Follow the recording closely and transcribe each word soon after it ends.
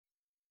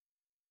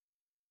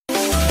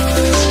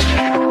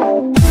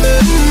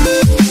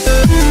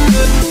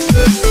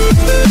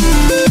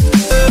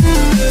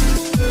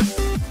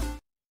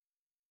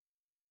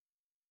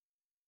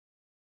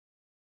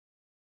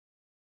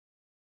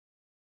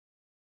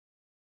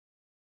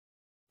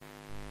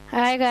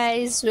Hi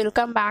guys,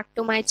 welcome back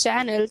to my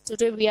channel.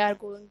 Today we are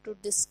going to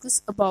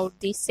discuss about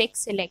the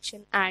sex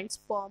selection and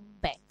sperm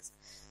banks.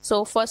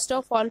 So first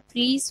of all,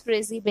 please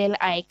press the bell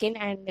icon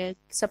and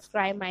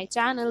subscribe my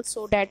channel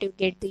so that you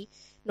get the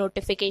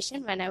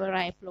notification whenever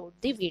I upload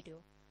the video.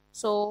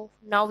 So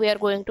now we are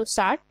going to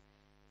start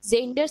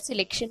gender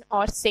selection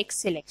और sex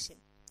selection.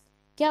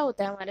 क्या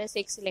होता है हमारा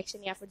sex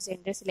selection या फिर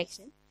gender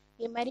selection?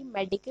 ये हमारी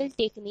medical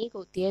technique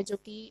होती है जो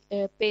कि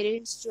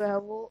पेरेंट्स जो है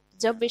वो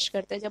जब विश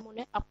करते हैं, जब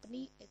उन्हें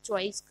अपनी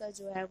चॉइस का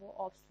जो है वो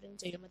ऑफस्प्रिंग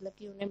चाहिए, मतलब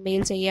कि उन्हें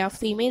मेल चाहिए या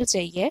फीमेल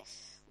चाहिए,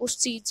 उस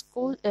चीज़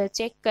को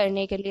चेक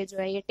करने के लिए जो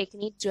है ये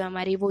टेक्निक जो है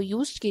हमारी वो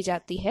यूज की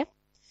जाती है।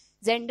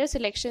 जेंडर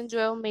सिलेक्शन जो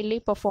है वो मेनली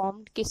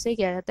परफॉर्म किससे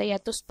किया जाता है? या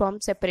तो स्पर्म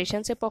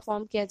सेपरेशन से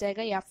परफॉर्म किया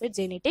जाएगा या फिर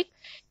जेनेटिक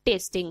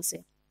टेस्टिंग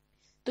से।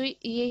 तो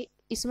ये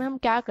इसमें हम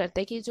क्या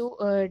करते हैं कि जो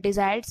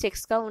डिजायर्ड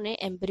सेक्स का उन्हें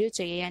एम्ब्रियो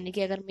चाहिए, यानी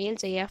कि अगर मेल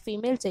चाहिए या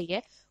फीमेल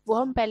चाहिए, वो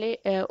हम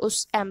पहले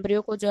उस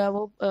एम्ब्रियो को जो है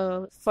वो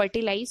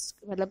फर्टिलाइज,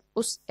 मतलब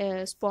उस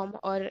स्पर्म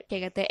और क्या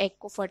कहते हैं एग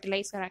को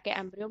फर्टिलाइज करा के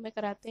एम्ब्रियो में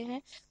कराते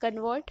हैं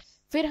कन्वर्ट।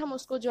 फिर हम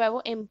उसको जो है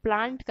वो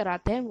इम्प्लांट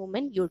कराते हैं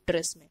वुमेन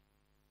यूट्रस में।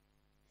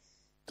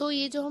 तो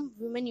ये जो हम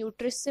वुमेन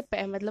यूट्रस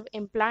से मतलब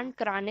इम्प्लांट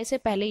कराने से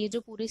पहले ये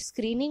जो पूरी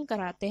स्क्रीनिंग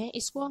कराते हैं,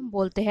 इसको हम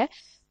बोलते हैं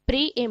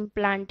प्री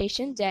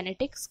इम्प्लांटेशन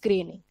जेनेटिक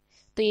स्क्रीनिंग।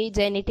 तो ये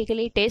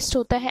जेनेटिकली टेस्ट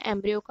होता है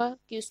एम्ब्रियो का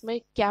कि उसमें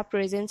क्या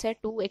प्रेजेंस है,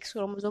 2X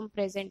क्रोमोसोम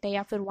प्रेजेंट है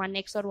या फिर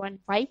 1X और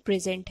 1Y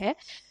प्रेजेंट है।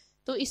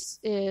 तो इस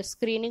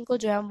स्क्रीनिंग को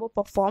जो है हम वो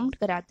परफॉर्म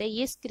कराते हैं।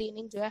 ये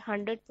स्क्रीनिंग जो है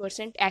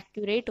 100%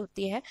 एक्यूरेट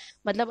होती है।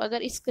 मतलब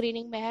अगर इस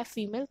स्क्रीनिंग में है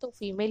फीमेल तो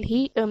फीमेल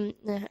ही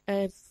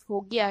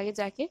होगी आगे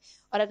जाके,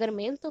 और अगर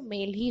मेल तो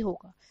मेल ही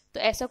होगा। तो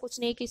ऐसा कुछ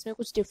नहीं कि इसमें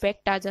कुछ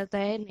डिफेक्ट आ जाता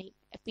है, नहीं।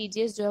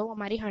 पीजीएस जो है वो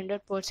हमारी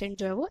 100%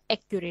 जो है वो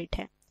एक्यूरेट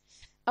है।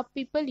 अब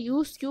पीपल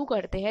यूज क्यों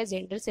करते हैं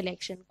जेंडर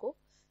सिलेक्शन को?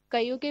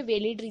 कईयों के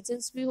वैलिड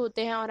रीजंस भी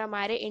होते हैं, और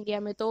हमारे इंडिया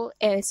में तो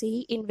ऐसे ही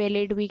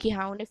इनवैलिड भी कि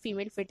हाँ उन्हें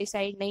फीमेल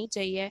फेटिसाइड नहीं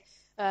चाहिए।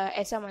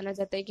 ऐसा माना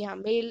जाता है कि हाँ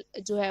मेल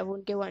जो है वो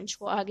उनके वंश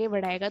को आगे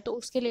बढ़ाएगा, तो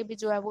उसके लिए भी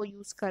जो है वो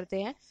यूज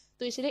करते हैं।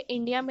 तो इसलिए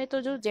इंडिया में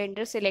तो जो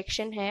जेंडर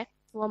सिलेक्शन है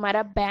वो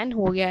हमारा बैन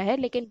हो गया है,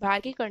 लेकिन बाहर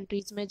की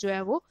कंट्रीज में जो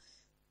है वो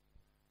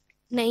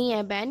नहीं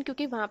है बैन,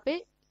 क्योंकि वहाँ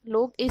पे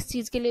लोग इस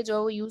चीज के लिए जो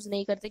है वो यूज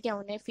नहीं करते कि हाँ,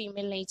 उन्हें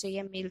फीमेल नहीं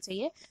चाहिए मेल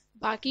चाहिए।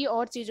 बाकी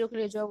और चीजों के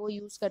लिए जो है वो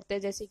यूज करते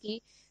हैं, जैसे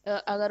कि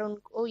अगर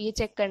उनको ये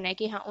चेक करना है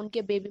कि हाँ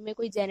उनके बेबी में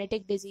कोई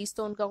जेनेटिक डिजीज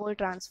तो उनका कोई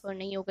ट्रांसफर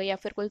नहीं होगा या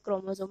फिर कोई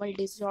क्रोमोसोमल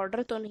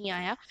डिसऑर्डर तो नहीं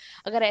आया।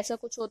 अगर ऐसा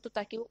कुछ हो तो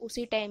ताकि वो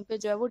उसी टाइम पे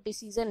जो है वो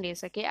डिसीजन ले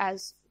सके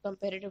एज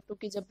कंपेरेटिव टू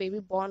कि जब बेबी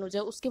बॉर्न हो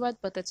जाए उसके बाद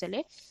पता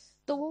चले।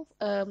 तो वो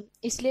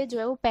इसलिए जो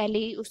है वो पहले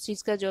ही उस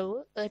चीज का जो है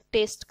वो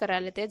टेस्ट करा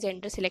लेते हैं,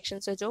 जेंडर सिलेक्शन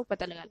से जो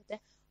पता लगा लेते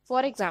हैं।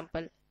 For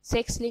example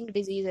sex link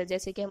disease है,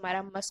 जैसे कि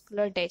हमारा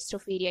मस्कुलर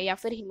डेस्ट्रोफीरिया या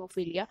फिर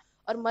हीमोफीलिया,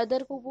 और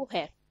मदर को वो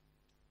है,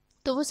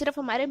 तो वो सिर्फ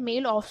हमारे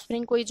मेल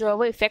ऑफस्प्रिंग को ही जो है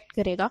वो इफेक्ट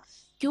करेगा।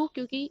 क्यों?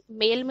 क्योंकि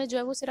मेल में जो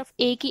है वो सिर्फ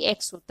एक ही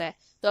एक्स होता है।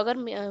 तो अगर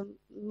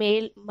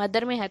मेल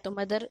मदर में है तो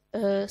मदर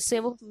से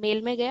वो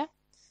मेल में गया,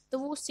 तो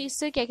वो उस चीज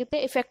से क्या कहते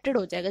हैं इफेक्टेड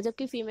हो जाएगा,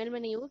 जबकि फीमेल में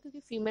नहीं होगा क्योंकि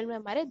फीमेल में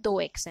हमारे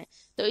 2X हैं।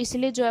 तो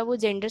इसलिए जो है वो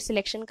जेंडर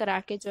सिलेक्शन करा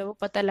के जो है वो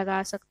पता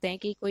लगा सकते हैं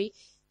कि कोई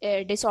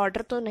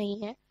डिसऑर्डर तो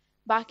नहीं है।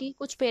 बाकी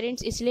कुछ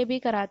पेरेंट्स इसलिए भी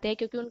कराते हैं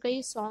क्योंकि उनका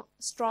ये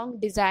स्ट्रॉन्ग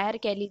डिजायर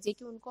कह लीजिए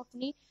कि उनको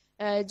अपनी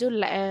जो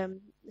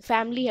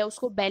फैमिली है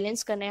उसको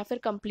बैलेंस करना है या फिर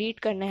कंप्लीट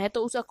करना है,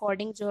 तो उस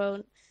अकॉर्डिंग जो है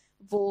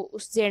वो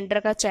उस जेंडर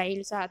का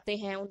चाइल्ड चाहते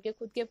हैं, उनके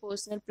खुद के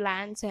पर्सनल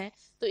प्लान्स हैं।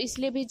 तो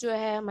इसलिए भी जो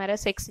है हमारा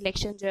सेक्स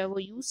सिलेक्शन जो है वो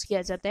यूज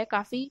किया जाता है।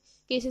 काफी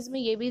केसेस में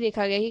ये भी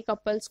देखा गया कि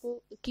कपल्स को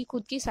की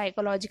खुद की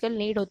साइकोलॉजिकल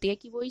नीड होती है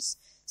कि वो इस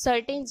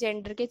सर्टेन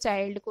जेंडर के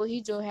चाइल्ड को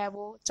ही जो है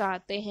वो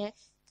चाहते हैं,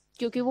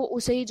 क्योंकि वो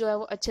उसे ही जो है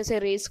वो अच्छे से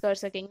रेज कर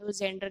सकेंगे उस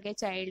जेंडर के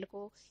चाइल्ड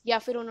को, या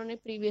फिर उन्होंने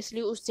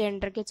प्रीवियसली उस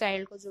जेंडर के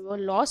चाइल्ड को जो वो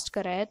लॉस्ट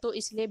करा है, तो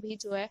इसलिए भी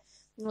जो है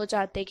वो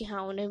चाहते हैं कि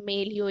हाँ उन्हें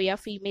मेल ही हो या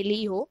फीमेल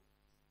ही हो।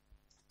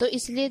 तो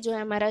इसलिए जो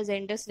है हमारा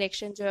जेंडर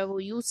सिलेक्शन जो है वो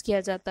यूज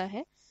किया जाता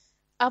है।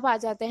 अब आ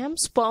जाते हैं हम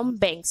स्पर्म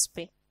बैंक्स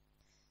पे।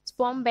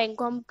 स्पर्म बैंक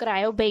को हम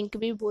क्रायो बैंक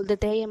भी बोल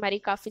देते हैं। ये हमारी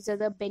काफी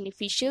ज्यादा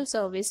बेनिफिशियल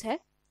सर्विस है।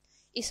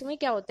 इसमें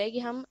क्या होता है कि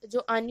हम जो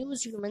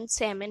अनयूज ह्यूमन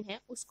सेमन है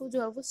उसको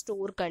जो है वो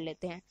स्टोर कर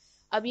लेते हैं।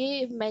 अब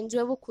ये मैन जो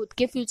है वो खुद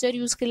के फ्यूचर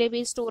यूज के लिए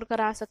भी स्टोर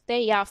करा सकते हैं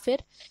या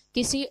फिर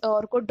किसी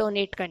और को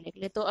डोनेट करने के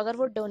लिए। तो अगर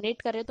वो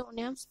डोनेट करे तो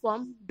उन्हें हम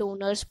स्पर्म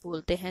डोनर्स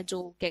बोलते हैं,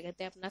 जो क्या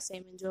कहते हैं अपना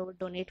सेमन जो है वो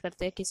डोनेट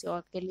करते हैं किसी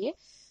और के लिए।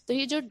 तो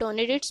ये जो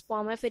डोनेटेड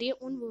स्पर्म है फिर ये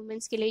उन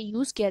वुमेन्स के लिए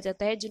यूज किया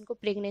जाता है जिनको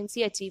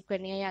प्रेगनेंसी अचीव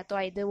करनी है, या तो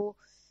आइदर वो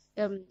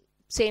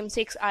सेम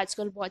सेक्स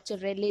आजकल बहुत चल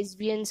रहे हैं,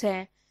 लेस्बियंस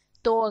हैं,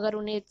 तो अगर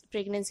उन्हें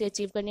प्रेगनेंसी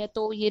अचीव करनी है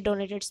तो ये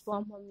डोनेटेड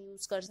स्पर्म हम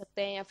यूज कर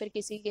सकते हैं। या फिर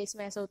किसी केस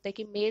में ऐसा होता है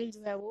कि मेल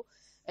जो है वो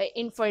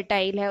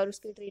इनफर्टाइल है और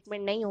उसकी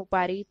ट्रीटमेंट नहीं हो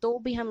पा रही, तो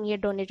भी हम ये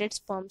डोनेटेड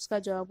स्पर्म्स का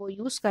जो है वो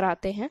यूज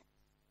कराते हैं।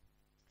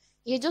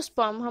 ये जो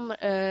स्पर्म हम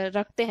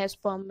रखते हैं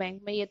स्पर्म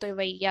बैंक में, ये तो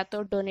वही या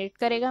तो डोनेट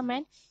करेगा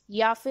मैन,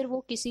 या फिर वो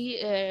किसी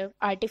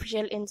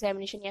आर्टिफिशियल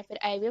इंसेमिनेशन या फिर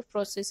आईवीएफ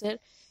प्रोसेसर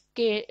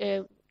के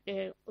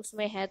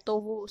उसमें है, तो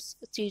वो उस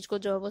चीज को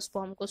जो है वो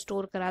स्पर्म को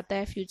स्टोर कराता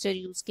है फ्यूचर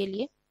यूज के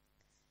लिए।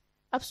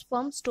 अब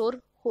स्पर्म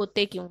स्टोर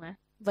होते क्यों हैं?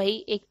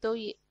 वही एक तो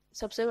ये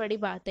सबसे बड़ी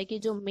बात है कि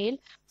जो मेल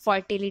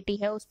फर्टिलिटी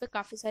है उस पर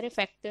काफ़ी सारे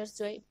फैक्टर्स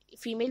जो है,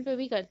 फीमेल पे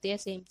भी करती है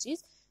सेम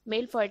चीज़।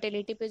 मेल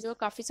फर्टिलिटी पे जो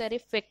काफ़ी सारे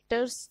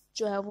फैक्टर्स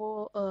जो है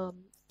वो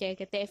क्या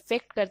कहते हैं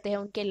इफेक्ट करते हैं।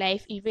 उनके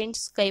लाइफ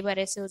इवेंट्स कई बार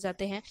ऐसे हो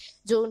जाते हैं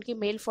जो उनकी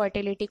मेल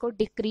फर्टिलिटी को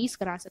डिक्रीज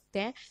करा सकते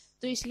हैं।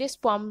 तो इसलिए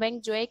स्पर्म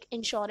बैंक जो है एक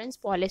इंश्योरेंस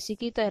पॉलिसी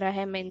की तरह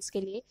है मेंस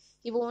के लिए,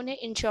 कि वो उन्हें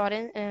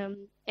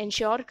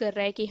इंश्योर कर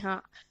रहा है कि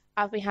हाँ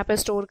आप यहाँ पे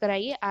स्टोर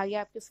कराइए, आगे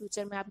आपके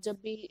फ्यूचर में आप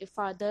जब भी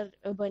फादर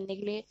बनने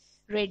के लिए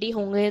रेडी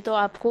होंगे तो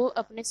आपको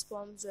अपने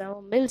स्पर्म जो है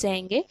वो मिल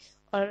जाएंगे,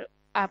 और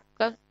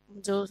आपका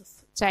जो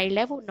चाइल्ड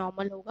है वो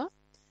नॉर्मल होगा।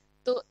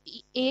 तो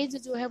एज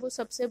जो है वो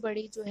सबसे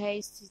बड़ी जो है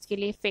इस चीज़ के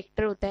लिए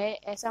फैक्टर होता है।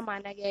 ऐसा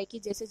माना गया है कि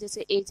जैसे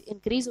जैसे एज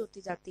इंक्रीज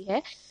होती जाती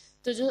है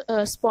तो जो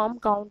स्पर्म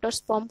काउंट और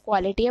स्पर्म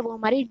क्वालिटी है वो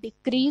हमारी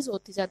डिक्रीज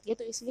होती जाती है।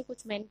 तो इसलिए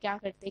कुछ मेन क्या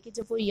करते हैं कि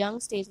जब वो यंग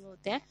स्टेज में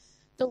होते हैं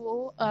तो वो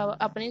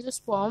अपने जो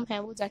स्पर्म है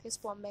वो जाके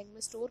स्पर्म बैंक में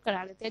स्टोर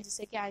करा लेते हैं,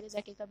 जिससे कि आगे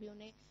जाके कभी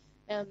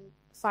उन्हें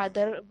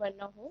फादर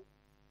बनना हो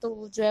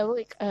तो जो है वो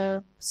एक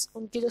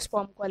उनकी जो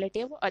स्पर्म क्वालिटी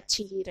है वो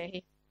अच्छी ही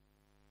रहे।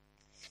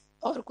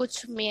 और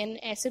कुछ मेन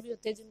ऐसे भी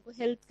होते हैं जिनको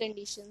हेल्थ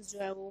कंडीशंस जो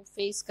है वो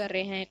फेस कर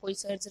रहे हैं, कोई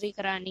सर्जरी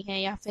करानी है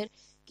या फिर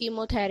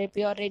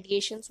कीमोथेरेपी और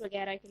रेडिएशंस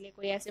वगैरह के लिए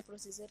कोई ऐसे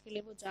प्रोसीजर के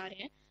लिए वो जा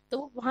रहे हैं, तो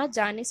वो वहाँ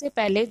जाने से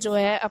पहले जो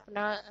है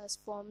अपना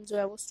स्पर्म जो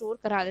है वो स्टोर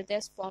करा देते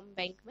हैं स्पर्म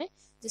बैंक में,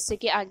 जिससे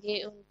कि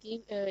आगे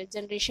उनकी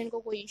जनरेशन को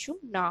कोई इशू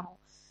ना हो।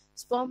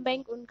 स्पर्म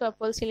बैंक उन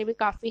कपल्स के लिए भी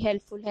काफ़ी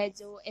हेल्पफुल है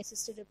जो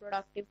असिस्टेड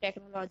रिप्रोडक्टिव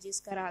टेक्नोलॉजीज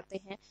कराते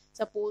हैं।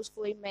 सपोज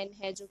कोई मैन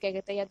है जो क्या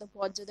कहते हैं या तो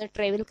बहुत ज़्यादा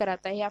ट्रेवल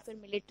कराता है या फिर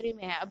मिलिट्री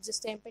में है, अब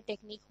जिस टाइम पे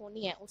टेक्निक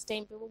होनी है उस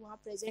टाइम पे वो वहाँ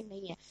प्रेजेंट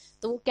नहीं है,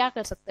 तो वो क्या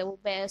कर सकते हैं,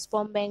 वो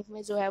स्पर्म बैंक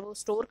में जो है वो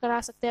स्टोर करा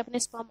सकते हैं अपने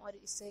स्पर्म, और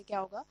इससे क्या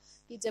होगा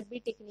कि जब भी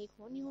टेक्निक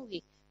होनी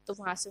होगी तो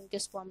वहाँ से उनके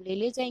स्पर्म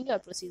ले जाएंगे और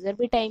प्रोसीजर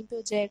भी टाइम पे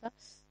हो जाएगा।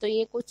 तो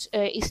ये कुछ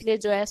इसलिए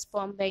जो है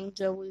स्पर्म बैंक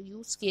जो है वो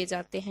यूज़ किए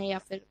जाते हैं या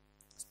फिर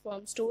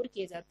स्पर्म स्टोर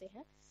किए जाते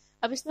हैं।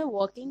 अब इसमें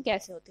वर्किंग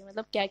कैसे होती है,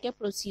 मतलब क्या क्या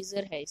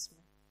प्रोसीजर है इसमें।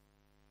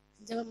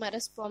 जब हमारा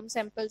स्पर्म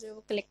सैंपल जो है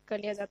वो कलेक्ट कर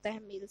लिया जाता है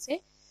मेल से,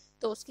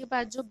 तो उसके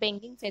बाद जो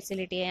बैंकिंग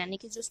फैसिलिटी है यानी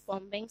कि जो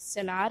स्पर्म बैंक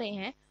चला रहे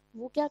हैं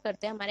वो क्या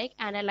करते हैं, हमारा एक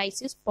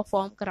एनालिसिस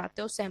परफॉर्म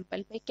कराते हैं उस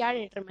सैंपल पे, क्या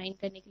डिटरमाइन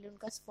करने के लिए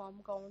उनका स्पर्म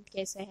काउंट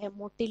कैसा है,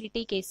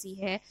 मोटिलिटी कैसी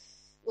है,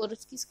 और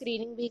उसकी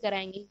स्क्रीनिंग भी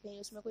कराएंगे कि कहीं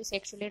उसमें कोई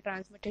सेक्सुअली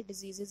ट्रांसमिटेड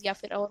डिजीजेज या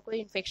फिर और कोई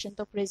इन्फेक्शन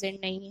तो प्रेजेंट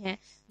नहीं है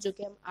जो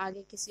कि हम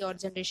आगे किसी और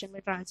जनरेशन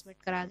में ट्रांसमिट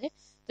करा दें।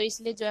 तो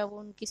इसलिए जो है वो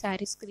उनकी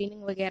सारी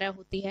स्क्रीनिंग वगैरह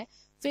होती है।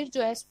 फिर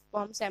जो है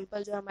स्पर्म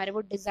सैंपल जो हमारे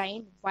वो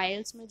डिजाइन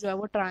वायल्स में जो है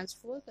वो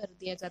ट्रांसफर कर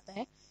दिया जाता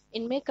है।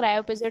 इनमें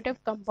क्रायोप्रिजर्वेटिव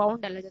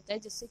कंपाउंड डाला जाता है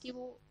जिससे कि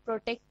वो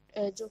प्रोटेक्ट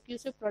जो कि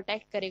उसे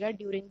प्रोटेक्ट करेगा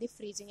during the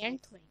freezing and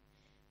thawing.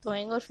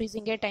 Thawing और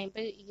फ्रीजिंग के टाइम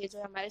पे ये जो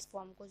है हमारे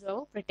स्पर्म को जो है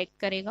वो प्रोटेक्ट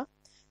करेगा।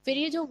 फिर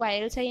ये जो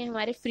वायरस है ये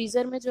हमारे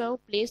फ्रीजर में जो है वो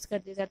प्लेस कर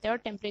दिया जाता है और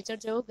टेम्परेचर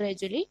जो है वो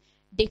ग्रेजुअली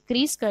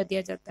डिक्रीज कर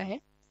दिया जाता है।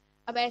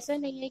 अब ऐसा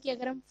नहीं है कि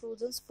अगर हम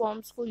फ्रोजन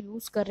स्पर्म्स को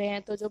यूज कर रहे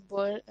हैं तो जो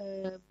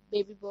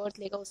बेबी बर्थ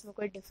लेगा उसमें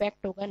कोई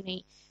डिफेक्ट होगा,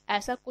 नहीं,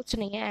 ऐसा कुछ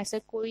नहीं है। ऐसा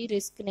कोई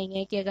रिस्क नहीं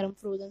है कि अगर हम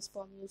फ्रोजन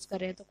स्पर्म यूज कर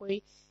रहे हैं तो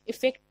कोई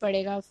इफेक्ट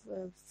पड़ेगा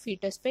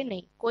फीटस पे,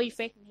 नहीं, कोई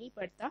इफेक्ट नहीं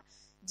पड़ता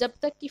जब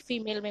तक कि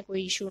फीमेल में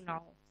कोई इशू ना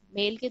हो।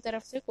 मेल की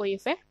तरफ से कोई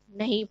इफेक्ट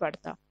नहीं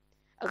पड़ता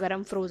अगर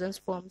हम फ्रोजन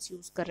स्पर्म्स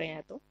यूज कर रहे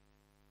हैं तो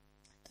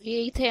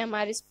यही थे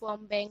हमारे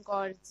स्पर्म बैंक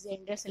और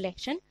gender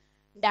selection.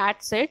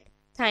 That's it.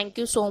 Thank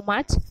you so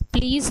much.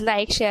 Please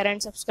like, share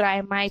and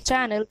subscribe my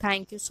channel.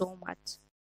 Thank you so much.